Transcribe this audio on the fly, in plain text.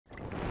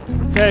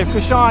Okay,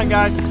 fish on,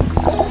 guys.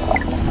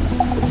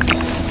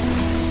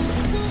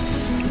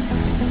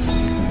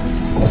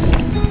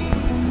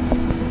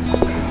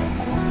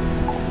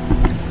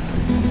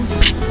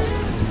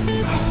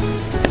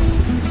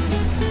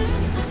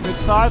 Good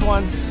side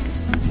one.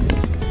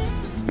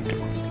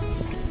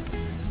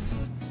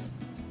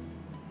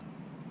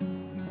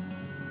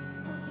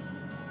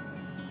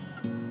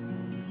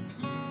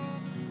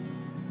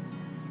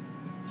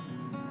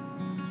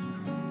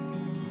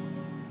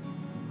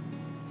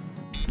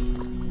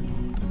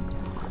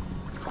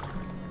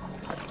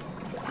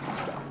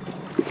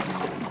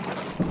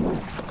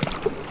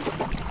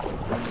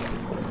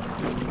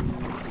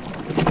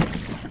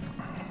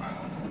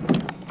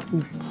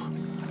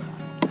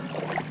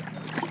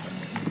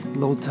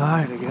 Low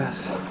tide, I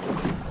guess.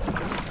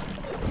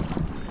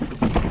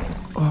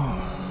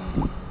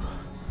 Oh.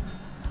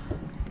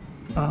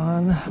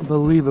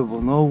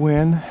 Unbelievable. No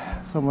wind.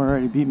 Someone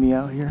already beat me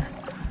out here.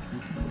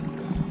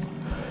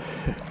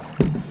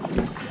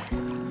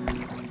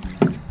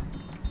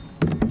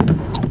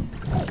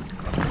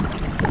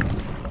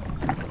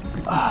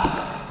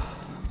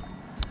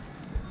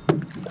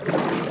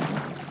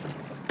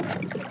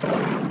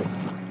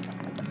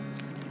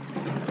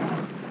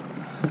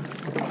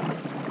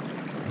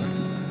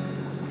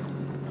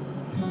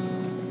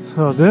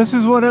 So this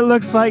is what it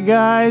looks like,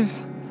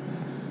 guys,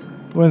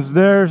 when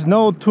there's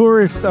no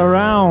tourists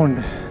around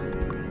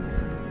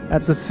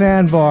at the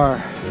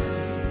sandbar.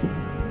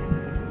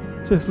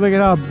 Just look at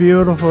how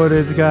beautiful it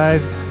is,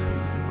 guys.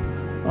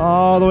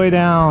 All the way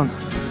down.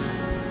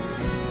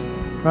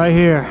 Right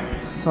here.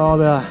 It's all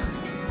the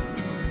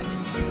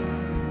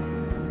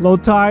low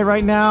tide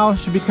right now.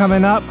 Should be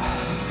coming up.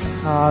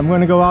 I'm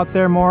going to go out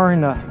there more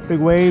in the big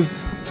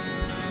waves.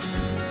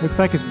 Looks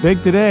like it's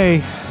big today.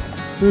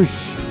 Whoosh.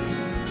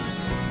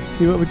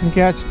 See what we can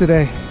catch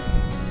today.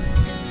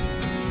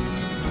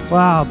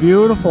 Wow,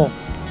 beautiful.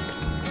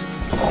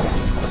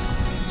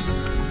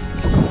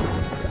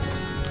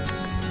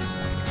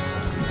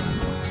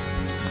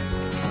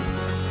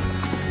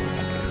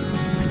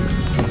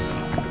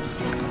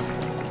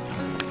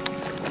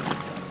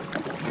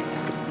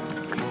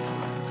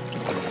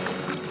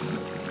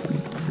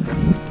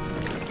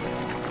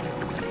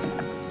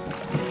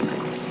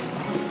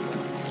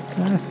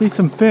 I see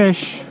some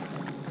fish.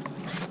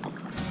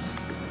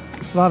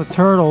 A lot of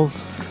turtles.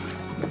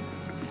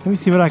 Let me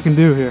see what I can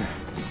do here.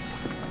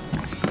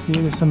 See,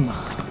 there's some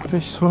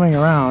fish swimming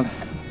around.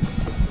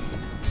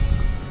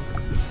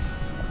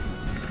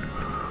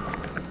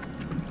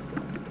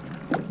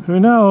 Who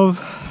knows?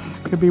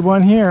 Could be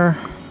one here.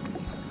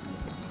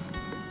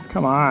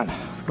 Come on,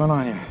 what's going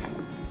on here?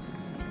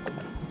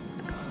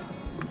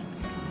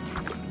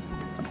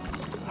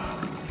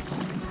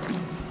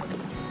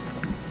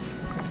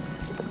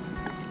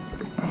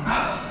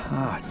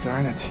 Ah,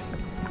 darn it.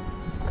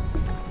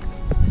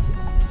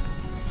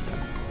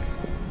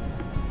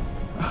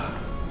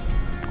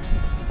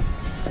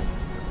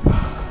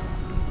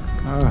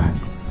 Alright.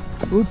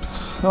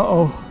 Oops.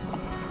 Uh-oh.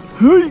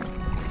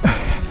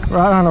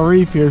 Right on a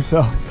reef here,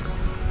 so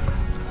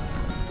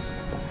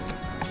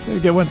gotta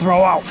get one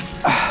throw out.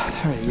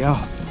 There you go.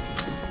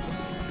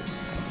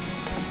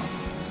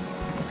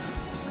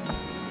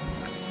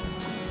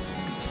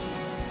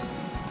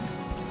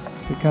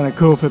 It'd be kind of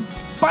cool if it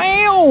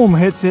BAM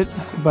hits it,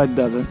 but it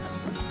doesn't.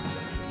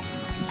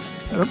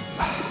 Oop.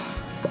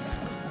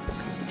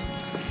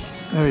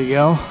 There you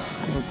go.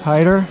 A little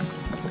tighter.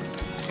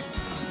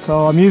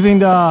 So I'm using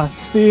the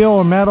steel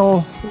or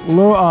metal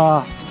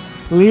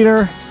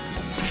leader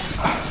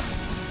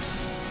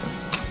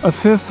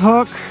assist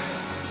hook.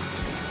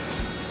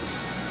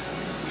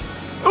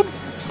 Oh,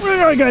 all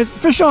right, guys,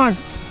 fish on.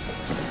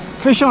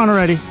 Fish on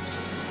already.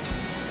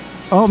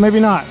 Oh, maybe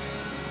not.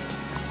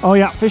 Oh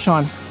yeah, fish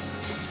on.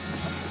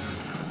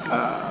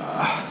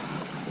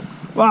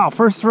 Wow,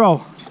 first throw.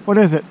 What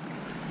is it?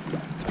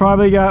 It's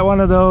probably got one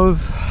of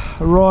those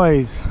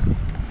Roys.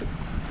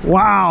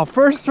 Wow,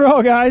 first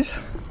throw, guys.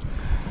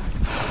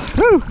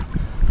 Whew.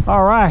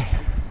 All right.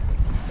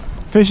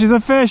 Fish is a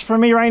fish for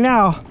me right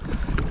now.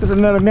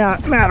 Doesn't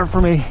matter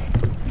for me.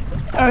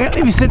 Okay,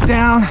 let me sit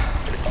down.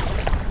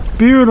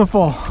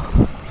 Beautiful.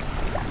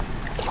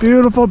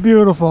 Beautiful,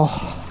 beautiful.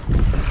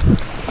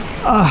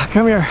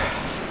 Come here.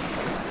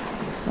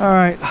 All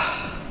right.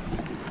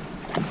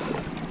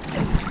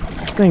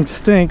 This thing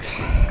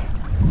stinks.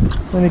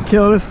 Gonna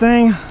kill this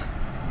thing.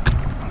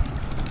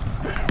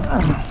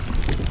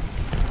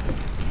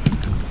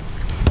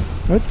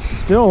 It's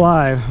still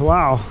alive.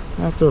 Wow.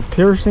 After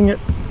piercing it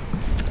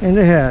in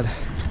the head.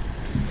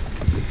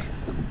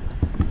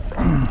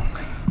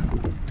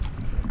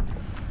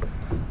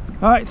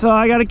 Alright, so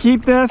I gotta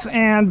keep this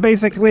and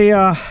basically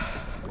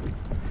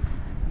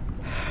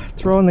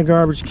throw in the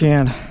garbage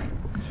can.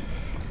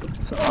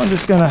 So I'm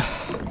just gonna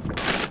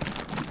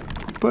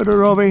put it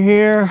over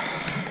here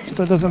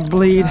so it doesn't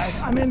bleed.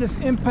 I'm in this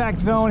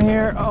impact zone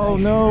here. Oh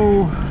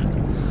no.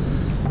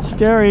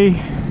 Scary.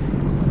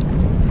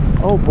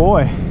 Oh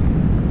boy.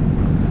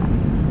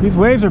 These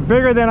waves are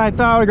bigger than I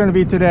thought they were going to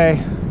be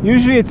today.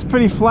 Usually it's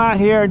pretty flat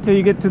here until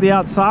you get to the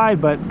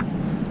outside, but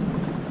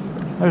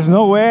there's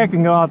no way I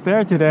can go out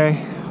there today.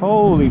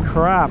 Holy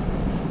crap.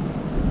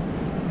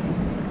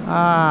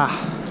 Ah,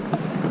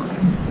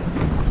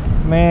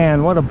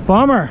 man, what a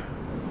bummer.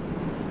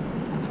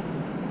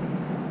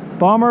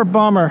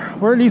 Bummer.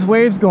 Where are these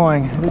waves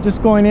going? They're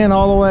just going in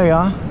all the way,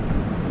 huh?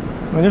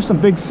 I mean, there's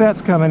some big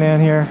sets coming in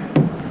here.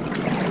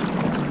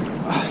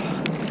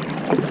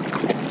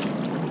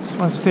 Just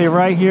want to stay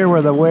right here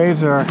where the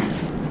waves are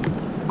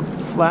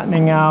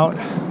flattening out.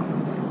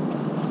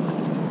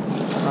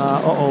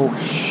 Uh-oh,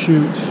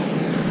 shoot.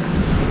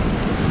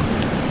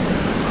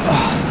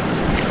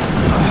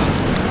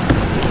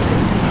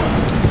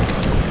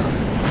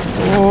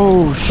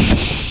 Oh,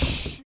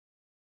 shh.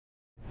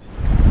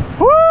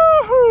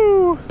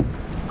 Woohoo!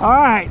 All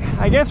right,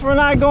 I guess we're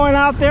not going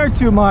out there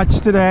too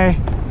much today.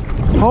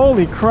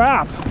 Holy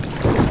crap.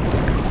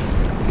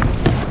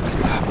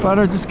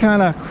 Better just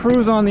kind of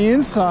cruise on the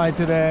inside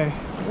today.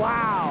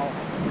 Wow.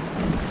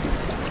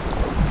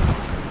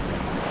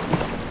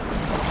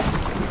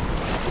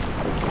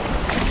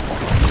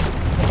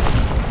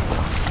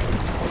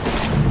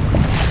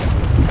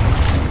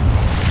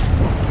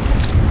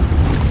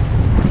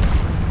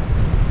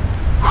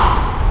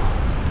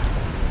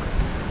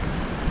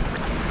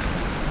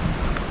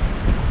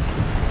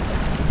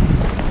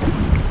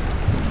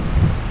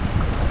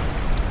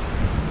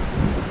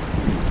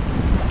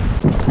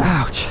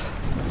 Ouch.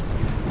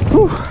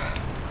 Whew.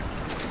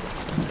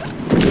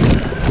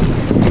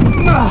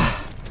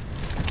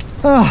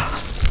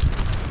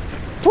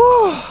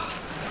 Whew.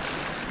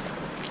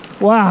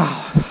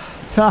 Wow,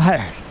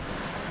 tired.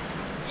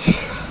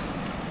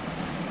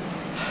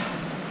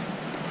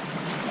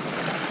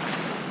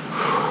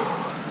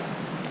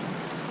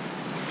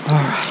 All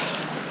right.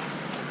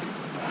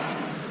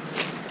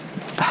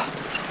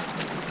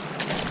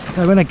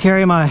 So I'm going to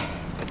carry my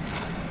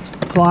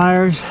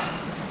pliers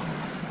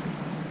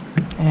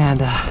and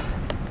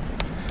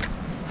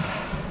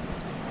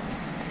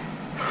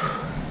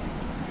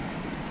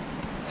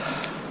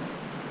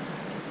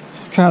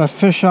just try to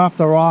fish off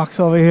the rocks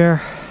over here,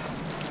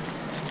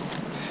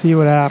 see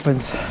what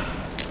happens.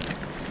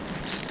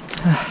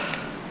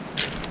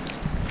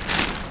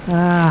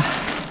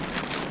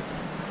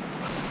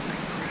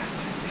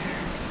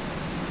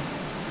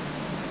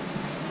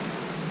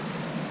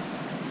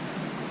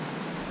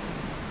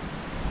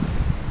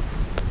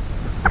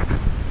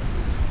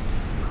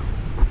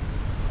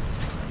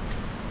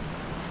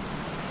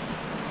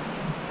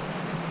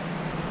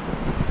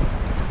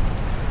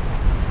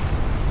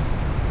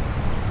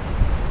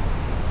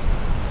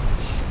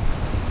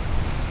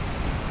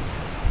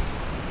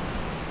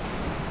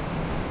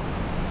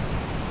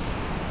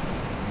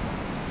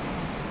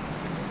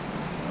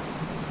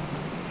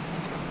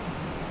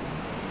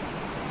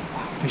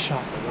 Fish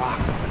off the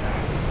rocks over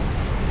there.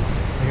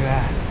 Look at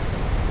that.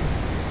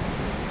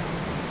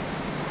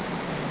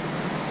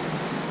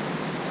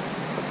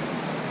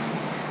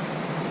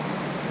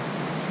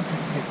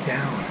 Get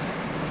down.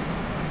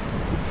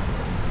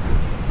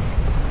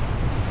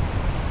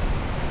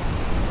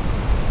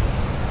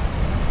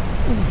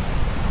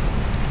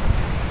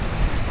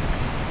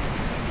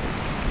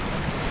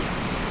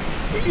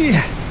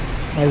 Yeah,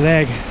 my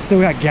leg still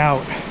got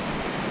gout.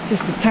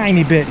 Just a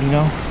tiny bit, you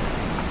know.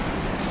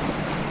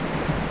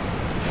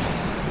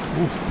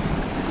 Ooh,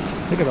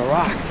 look at the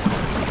rocks.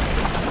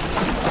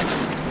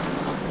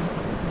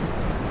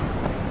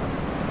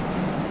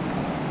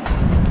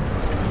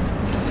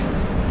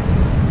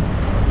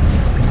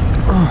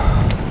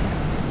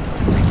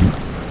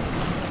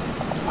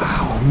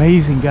 Wow,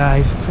 amazing,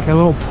 guys. It's like a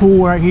little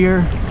pool right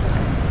here.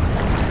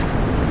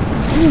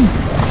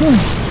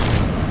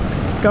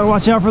 Gotta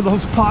watch out for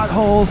those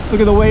potholes.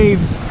 Look at the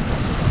waves.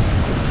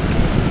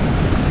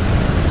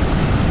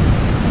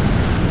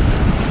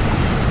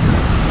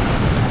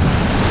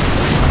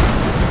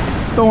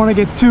 Don't want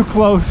to get too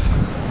close.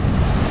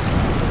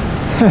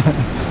 You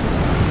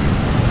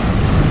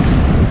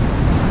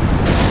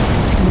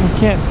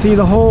can't see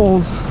the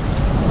holes.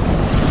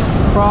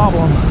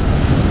 Problem.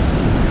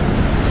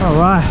 All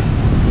right.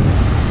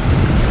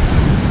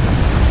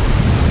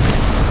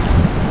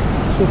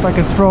 See if I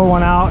can throw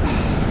one out.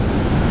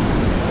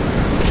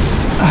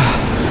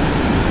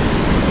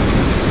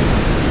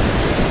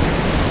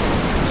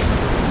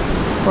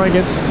 Probably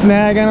get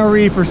snagged on a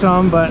reef or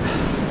something, but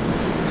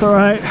it's all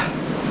right.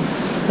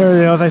 There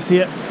it is, I see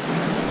it.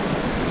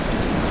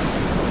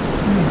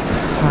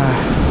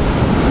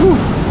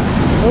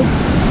 Oh,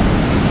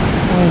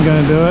 I ain't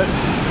gonna do it.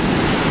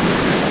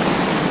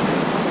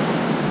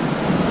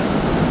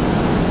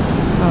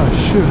 Oh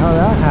shoot, how'd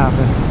that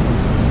happen?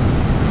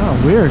 Oh,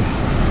 weird.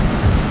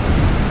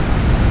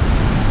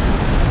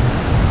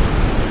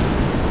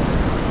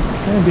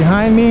 And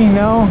behind me?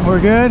 No, we're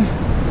good.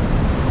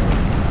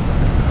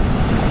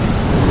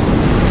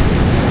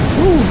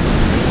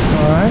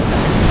 All right.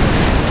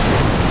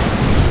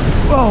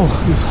 Whoa,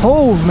 these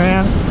holes,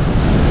 man.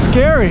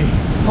 Scary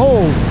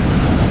holes.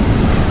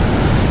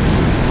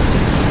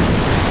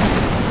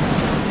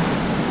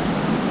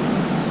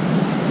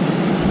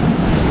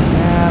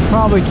 Man,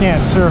 Probably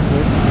can't surf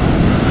it.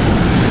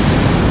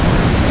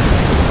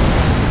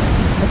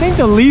 I think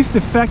the least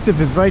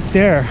effective is right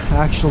there,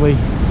 actually.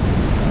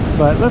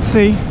 But let's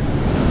see.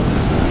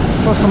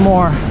 Throw some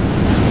more.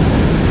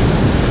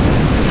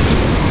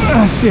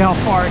 Let's see how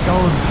far it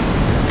goes.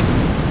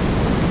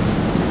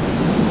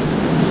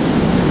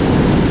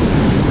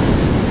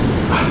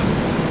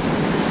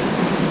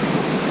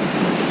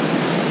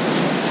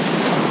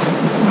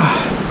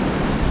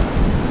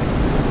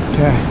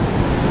 Okay.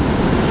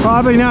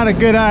 Probably not a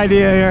good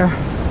idea here.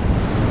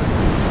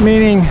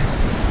 Meaning,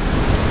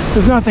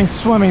 there's nothing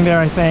swimming there,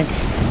 I think.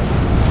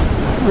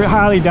 I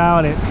highly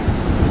doubt it.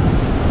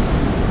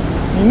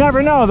 You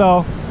never know,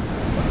 though.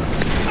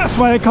 That's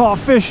why they call it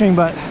fishing,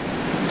 but...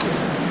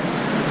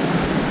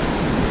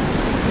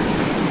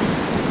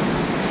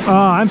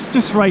 I'm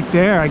just right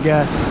there, I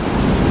guess.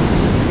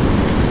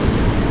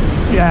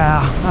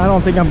 Yeah, I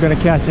don't think I'm gonna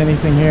catch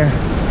anything here.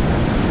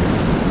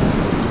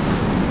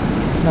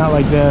 Not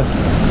like this.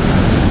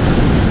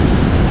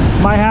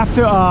 Might have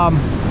to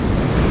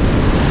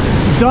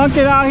dunk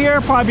it out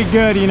here. Probably be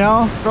good, you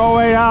know. Throw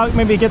it out,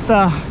 maybe get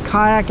the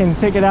kayak and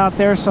take it out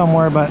there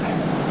somewhere, but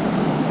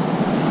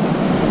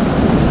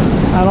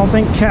I don't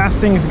think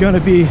casting is going to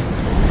be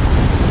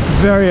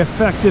very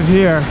effective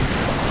here,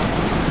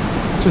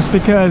 just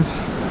because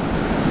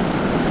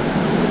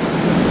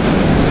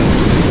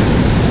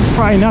there's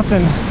probably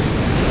nothing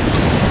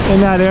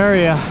in that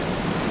area.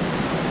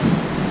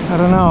 I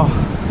don't know.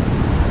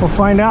 We'll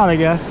find out, I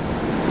guess.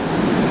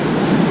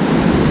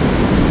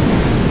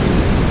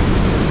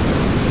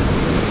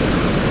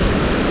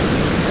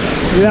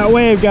 Look at that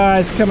wave,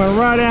 guys, coming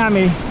right at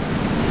me.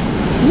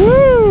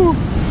 Woo!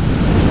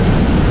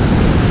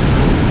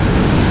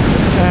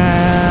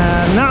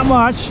 And not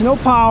much, no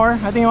power.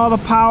 I think all the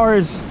power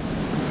is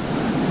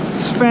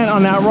spent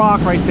on that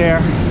rock right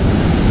there.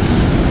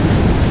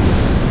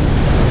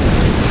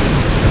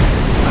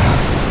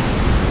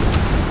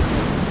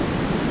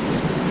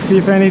 See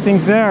if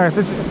anything's there. If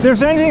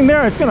there's anything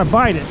there, it's gonna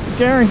bite it,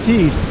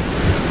 guaranteed.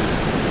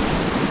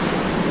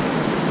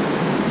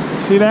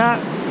 See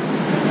that?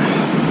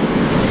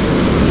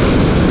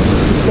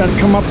 Just gotta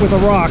come up with the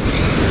rocks.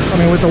 I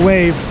mean, with the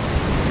wave.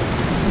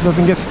 It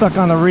doesn't get stuck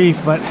on the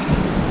reef, but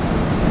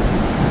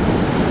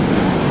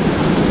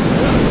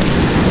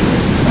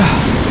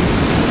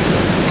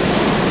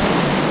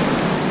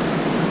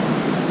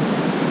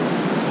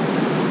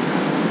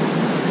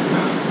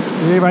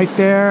right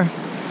there.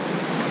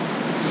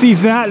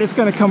 Sees that, it's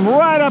going to come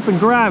right up and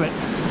grab it.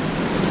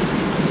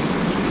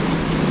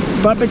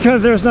 But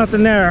because there's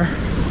nothing there,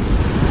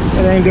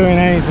 it ain't doing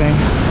anything.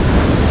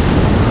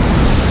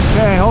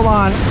 Okay, hold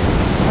on.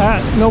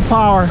 No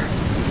power.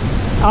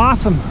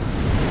 Awesome.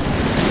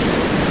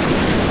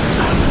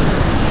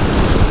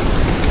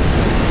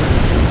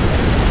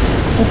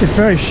 I think it's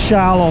very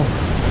shallow,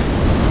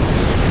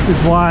 which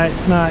is why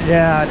it's not,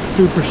 yeah, it's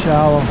super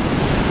shallow.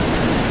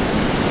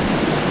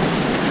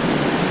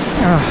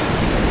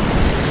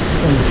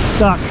 I'm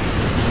stuck.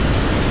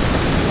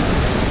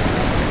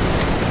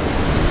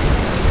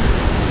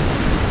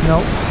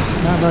 Nope,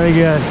 not very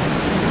good.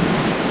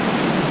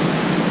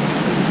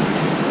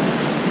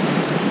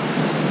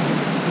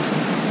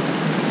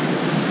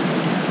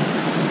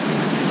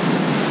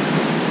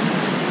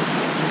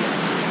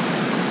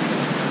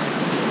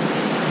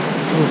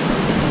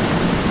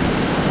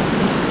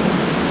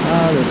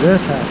 How did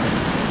this happen?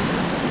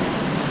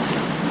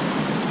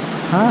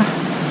 Huh?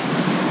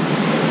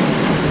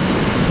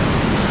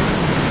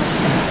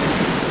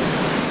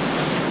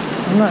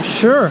 I'm not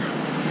sure.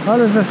 How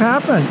does this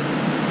happen?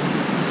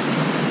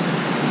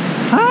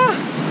 Huh?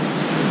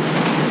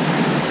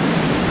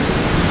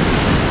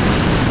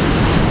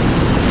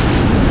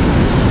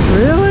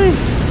 Really?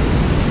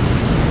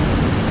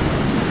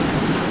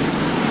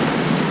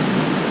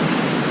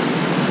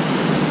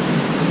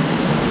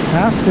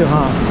 Has to,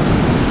 huh?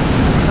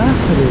 Has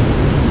to be.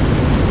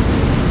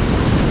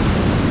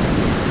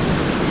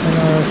 I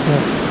know that's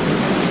it.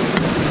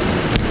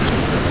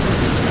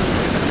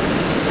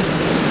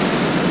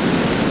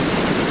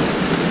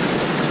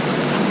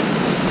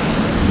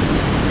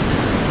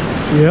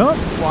 Yep.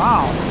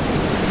 Wow.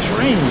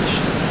 Strange.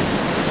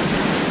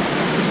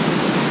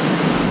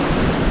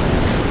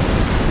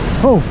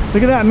 Oh,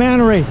 look at that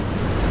manta ray.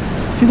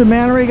 See the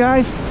manta ray,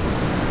 guys?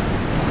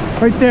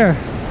 Right there.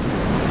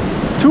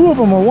 It's two of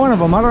them or one of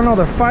them. I don't know.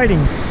 They're fighting.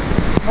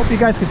 Hope you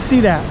guys can see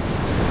that.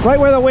 Right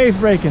where the wave's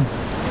breaking.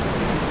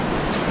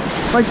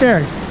 Right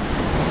there.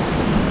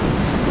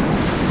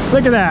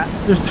 Look at that.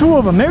 There's two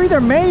of them. Maybe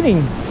they're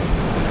mating.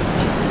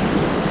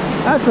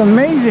 That's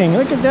amazing.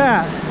 Look at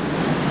that.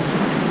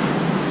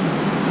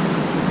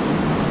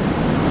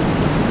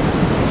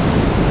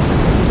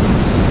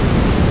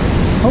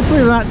 Hopefully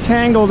they're not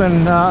tangled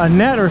in a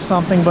net or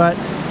something, but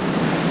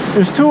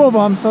there's two of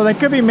them, so they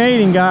could be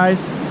mating, guys.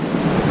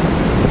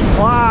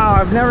 Wow,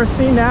 I've never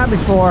seen that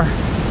before.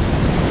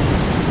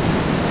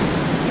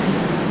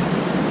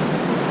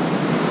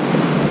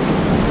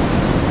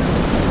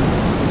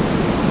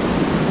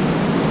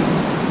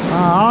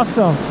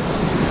 Awesome.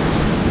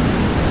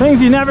 Things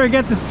you never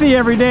get to see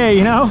every day,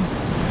 you know?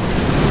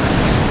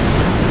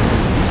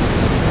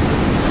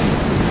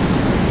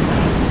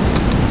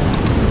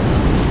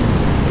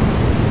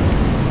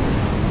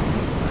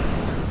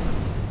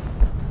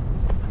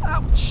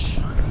 Ouch.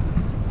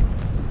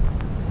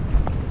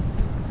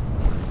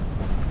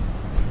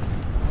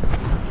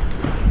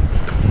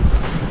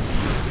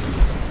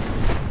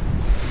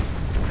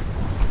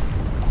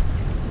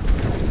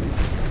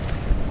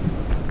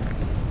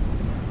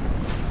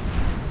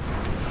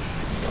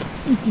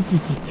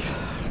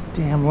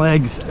 Damn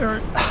legs.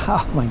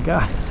 Oh my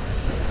god.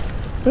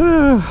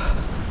 Oh.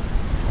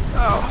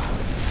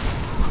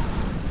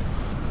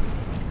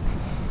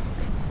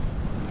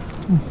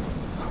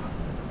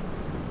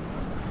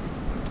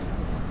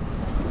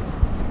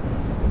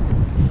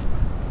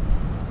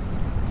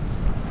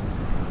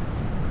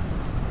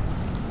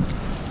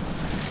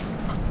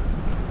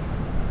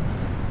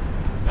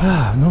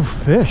 No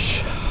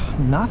fish.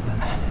 Nothing.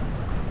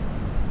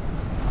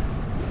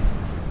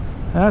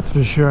 That's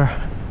for sure.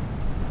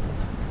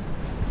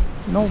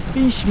 No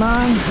fish,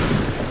 man.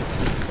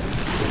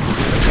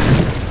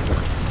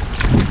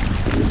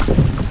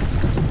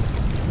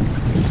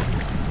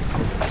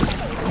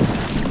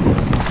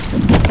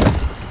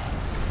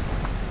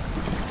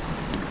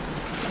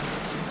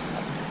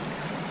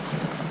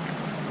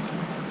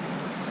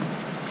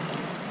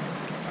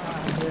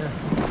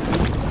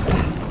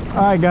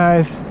 Alright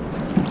guys,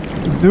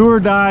 do or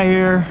die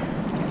here.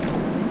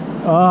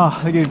 Oh,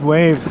 look at these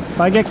waves. If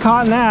I get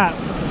caught in that,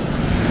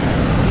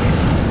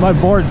 my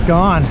board's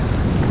gone.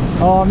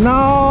 Oh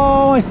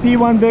no, I see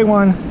one big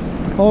one.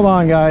 Hold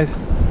on guys.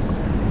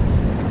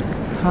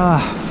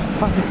 Ah,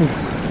 fuck, this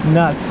is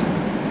nuts.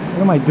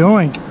 What am I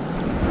doing?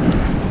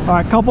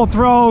 Alright, couple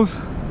throws.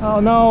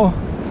 Oh no.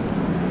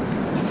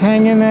 Just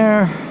hang in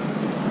there.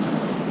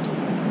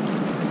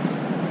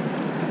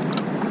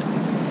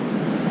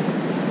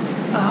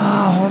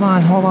 Ah, hold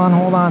on. Hold on.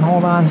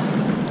 Hold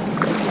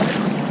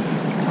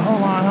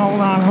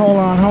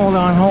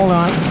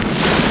on.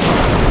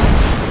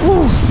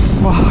 Ooh,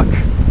 fuck.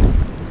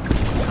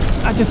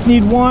 I just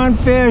need one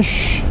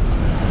fish.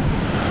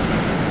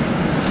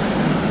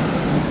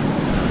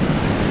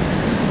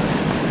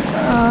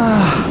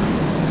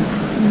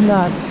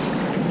 Nuts.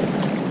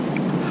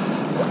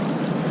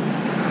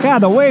 God,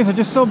 the waves are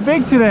just so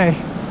big today.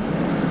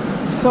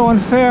 So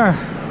unfair.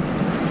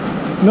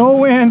 No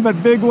wind,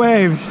 but big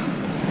waves.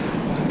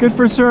 Good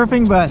for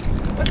surfing, but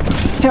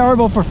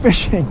terrible for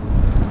fishing.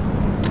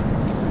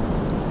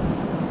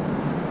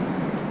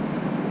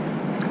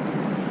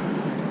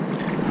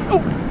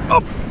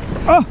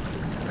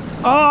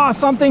 Oh,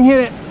 something hit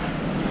it.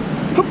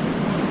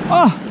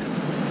 Oh,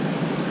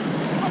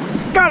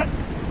 got it.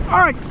 All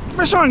right,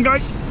 fish on,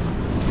 guys.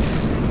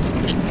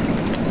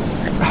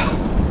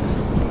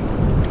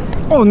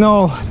 Oh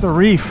no, it's the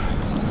reef.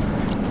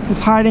 It's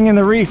hiding in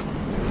the reef.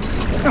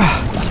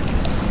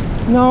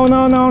 No.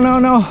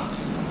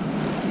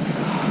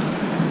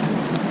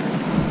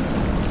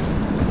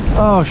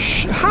 Oh,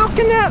 how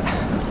can that?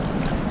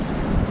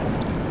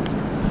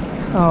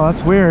 Oh,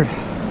 that's weird.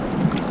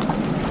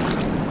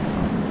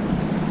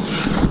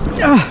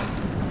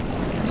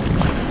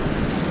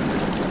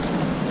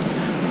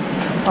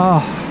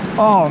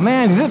 Oh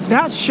man, is it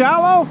that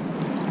shallow?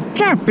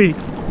 Can't be.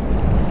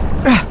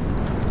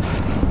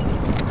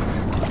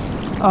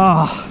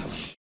 Oh.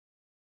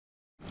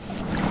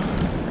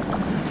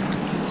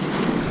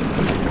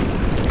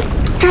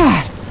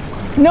 God,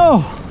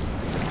 no.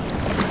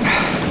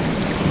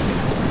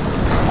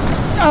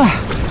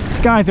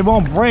 Guys, it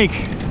won't break.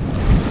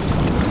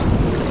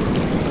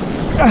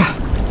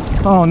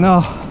 Oh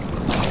no.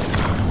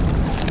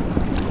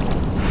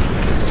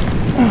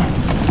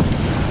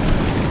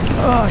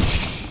 Oh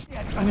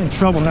shit, I'm in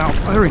trouble now.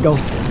 Oh, there we go.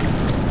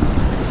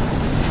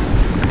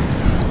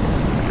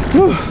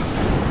 Whew.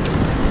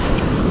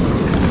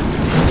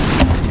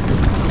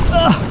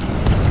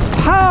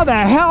 How the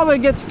hell did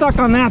it get stuck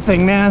on that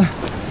thing, man?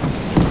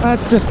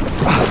 That's just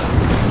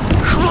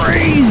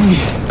crazy.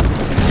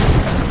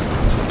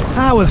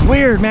 That was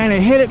weird, man.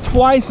 It hit it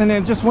twice and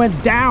it just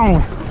went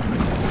down.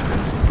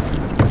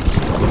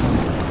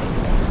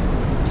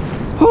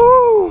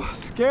 Whoo!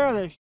 Scare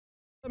the shit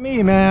out of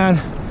me, man.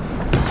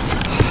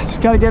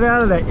 Just gotta get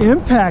out of the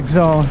impact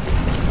zone.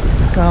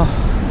 Now,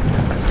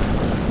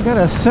 I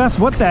gotta assess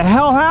what the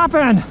hell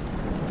happened.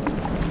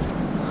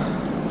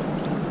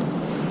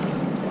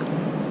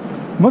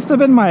 Must have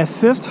been my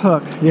assist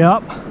hook.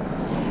 Yep.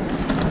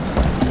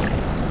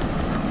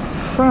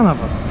 Son of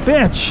a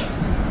bitch.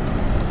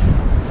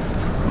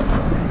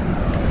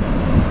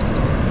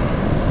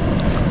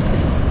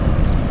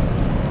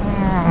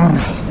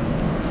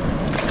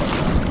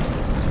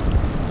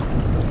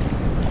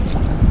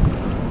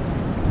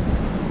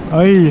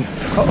 Ay,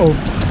 uh-oh.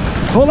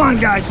 Hold on,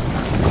 guys.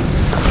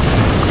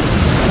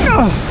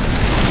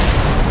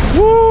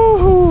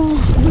 Woo!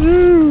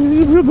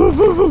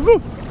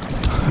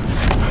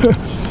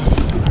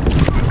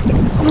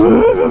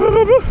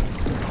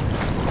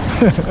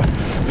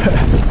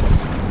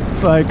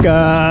 Like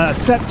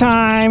set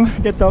time,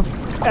 get the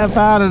F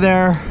out of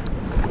there.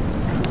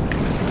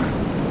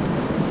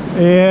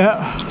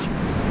 Yeah.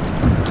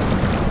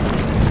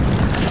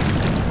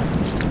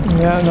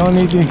 Yeah, no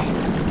need to be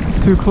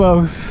too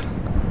close.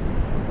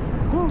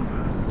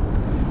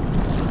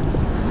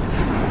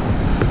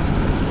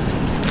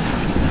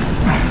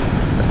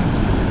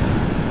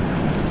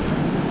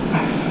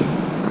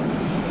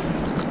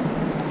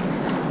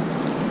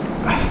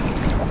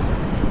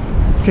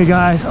 Okay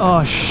guys,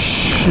 oh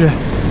shit.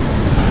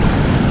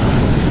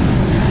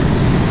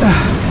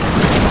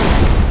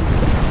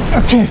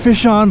 Okay,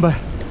 fish on, but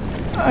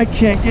I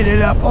can't get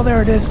it up. Oh,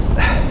 there it is.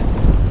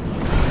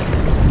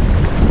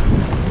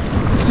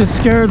 Just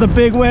scared of the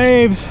big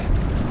waves.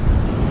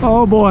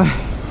 Oh boy.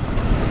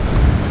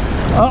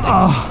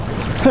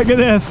 Uh-oh. Look at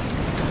this.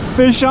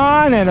 Fish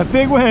on and a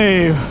big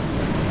wave.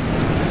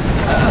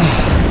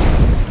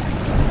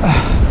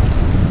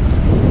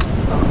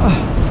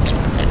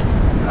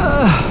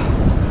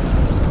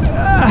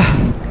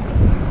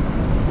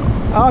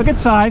 Oh, good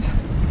size.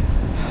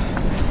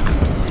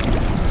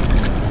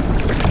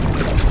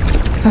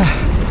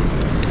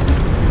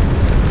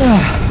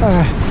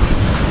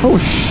 Oh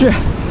shit.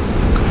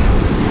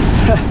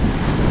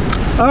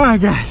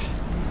 Alright guys,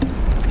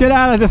 let's get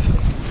out of this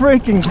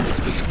freaking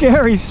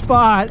scary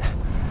spot.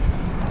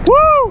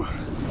 Woo!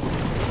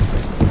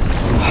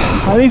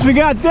 At least we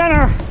got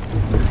dinner.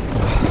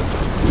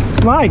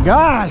 My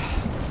God,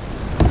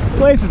 this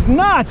place is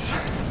nuts.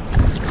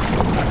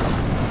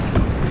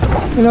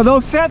 You know,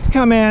 those sets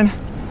come in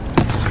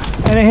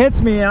and it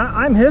hits me.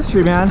 I'm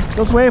history, man.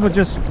 Those waves will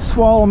just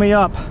swallow me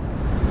up.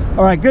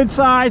 All right, good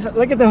size.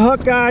 Look at the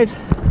hook, guys.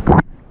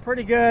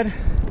 Pretty good.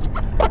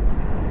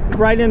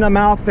 Right in the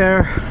mouth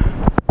there.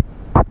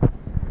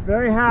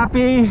 Very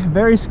happy,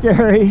 very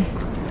scary.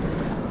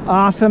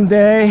 Awesome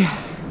day.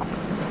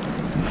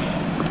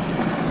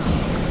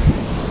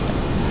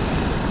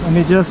 Let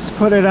me just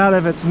put it out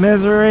of its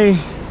misery.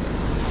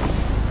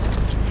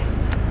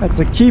 That's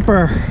a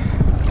keeper.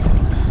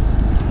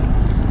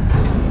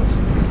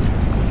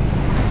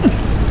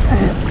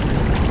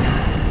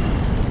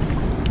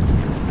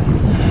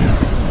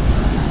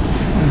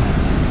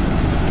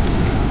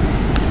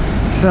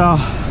 So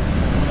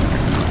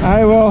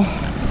I will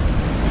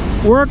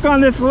work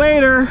on this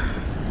later.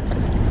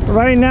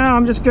 Right now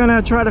I'm just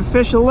gonna try to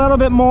fish a little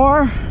bit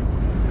more.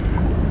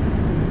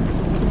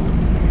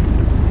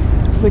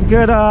 It's a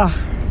good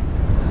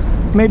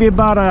maybe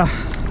about a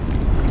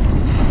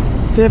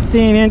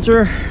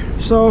 15-incher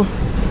or so,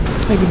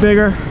 maybe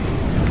bigger.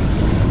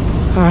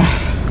 All right.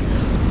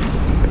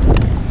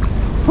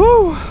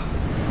 Whoo!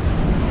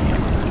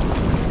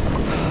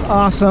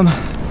 Awesome.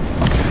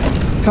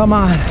 Come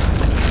on.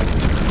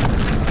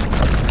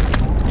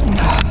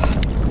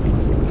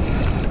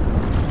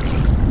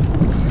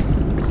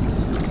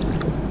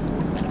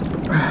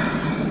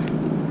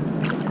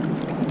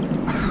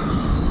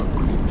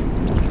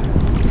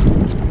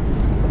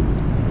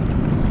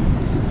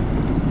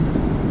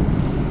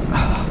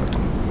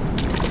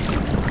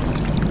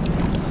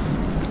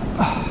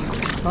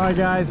 Alright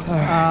guys,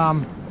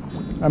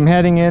 I'm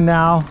heading in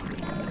now.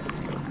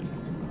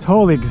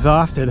 Totally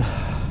exhausted.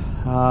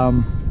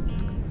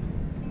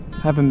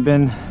 Haven't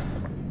been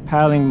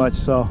paddling much,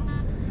 so,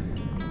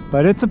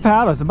 but it's a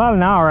paddle. It's about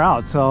an hour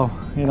out, so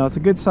you know it's a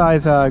good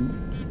size,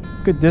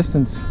 good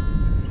distance.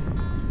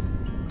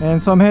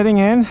 And so I'm heading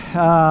in.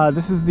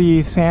 This is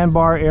the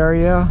sandbar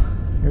area.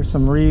 Here's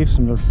some reefs,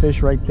 some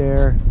fish right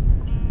there.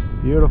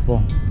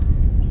 Beautiful.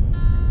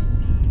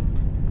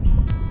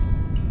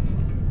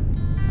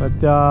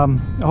 But I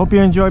hope you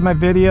enjoyed my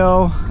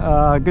video.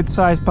 Good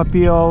size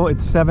papio.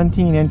 It's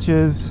 17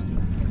 inches.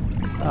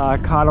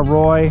 Caught a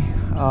roy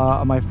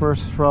on my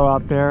first throw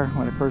out there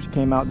when I first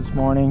came out this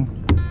morning.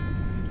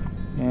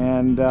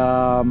 And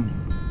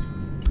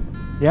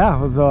yeah,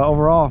 it was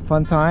overall a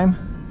fun time.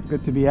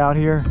 Good to be out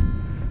here.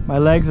 My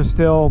legs are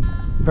still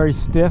very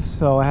stiff,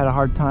 so I had a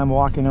hard time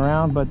walking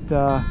around, but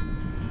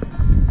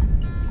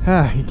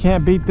you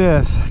can't beat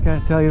this,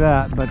 gotta tell you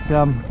that. But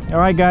all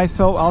right guys,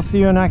 so I'll see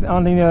you on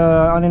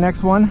the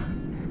next one.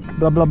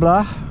 Blah blah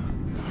blah.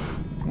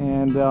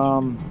 And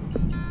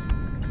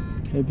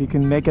if you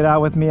can make it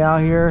out with me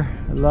out here,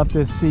 I'd love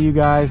to see you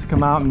guys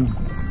come out and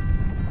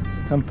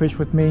come fish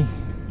with me.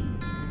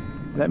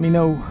 Let me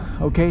know.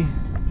 Okay,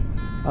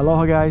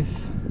 aloha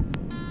guys.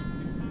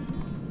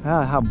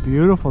 Ah, how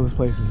beautiful this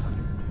place is.